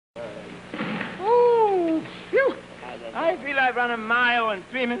I feel I've run a mile and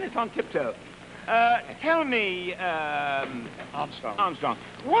 3 minutes on tiptoe. Tell me, Armstrong,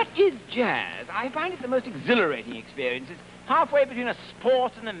 what is jazz? I find it the most exhilarating experience. It's halfway between a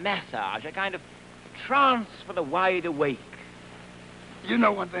sport and a massage, a kind of trance for the wide awake. You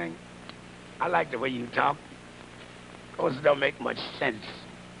know one thing? I like the way you talk. Of course, it don't make much sense.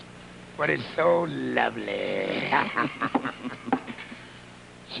 But it's so lovely.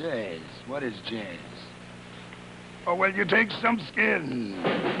 Jazz. What is jazz? Oh, well, you take some skin.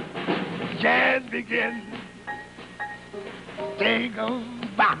 Jazz begins. Take a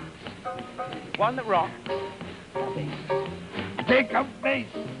box. One that rocks. Take a bass.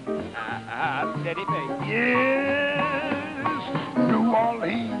 Steady bass. Yes. New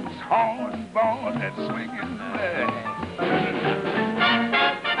Orleans horn, born and swinging.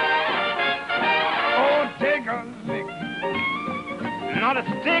 Oh, take a lick. Not a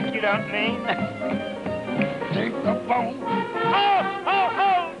stick, you don't mean. Take the bone.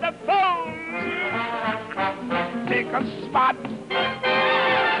 Oh, the bone. Take a spot.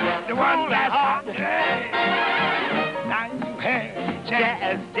 The one that's hot. Hey. Now you have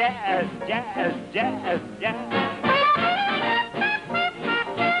Jazz, jazz, jazz, jazz, jazz.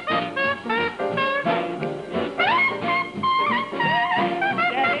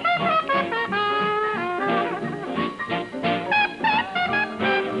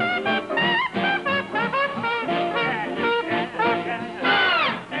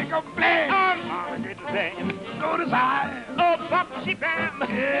 Go to side. Oh, Popsy Bam.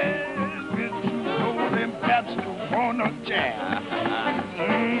 Yes, with you know them cats to wanna jam.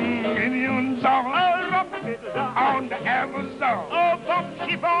 Indians all on the Amazon. Oh,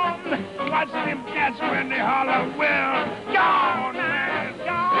 Popsy Bam. Watch them cats when they holler, well, gone, man,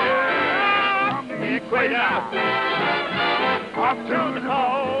 gone. Yeah, from the equator up to the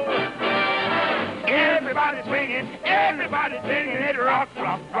pole. Everybody's swinging it, rock,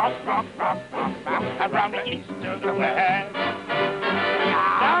 rock, rock, rock, rock, rock, rock, around the east of the west,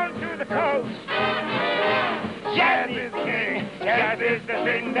 down to the coast. Jazz is king, jazz is the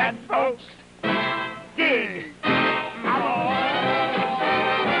thing that folks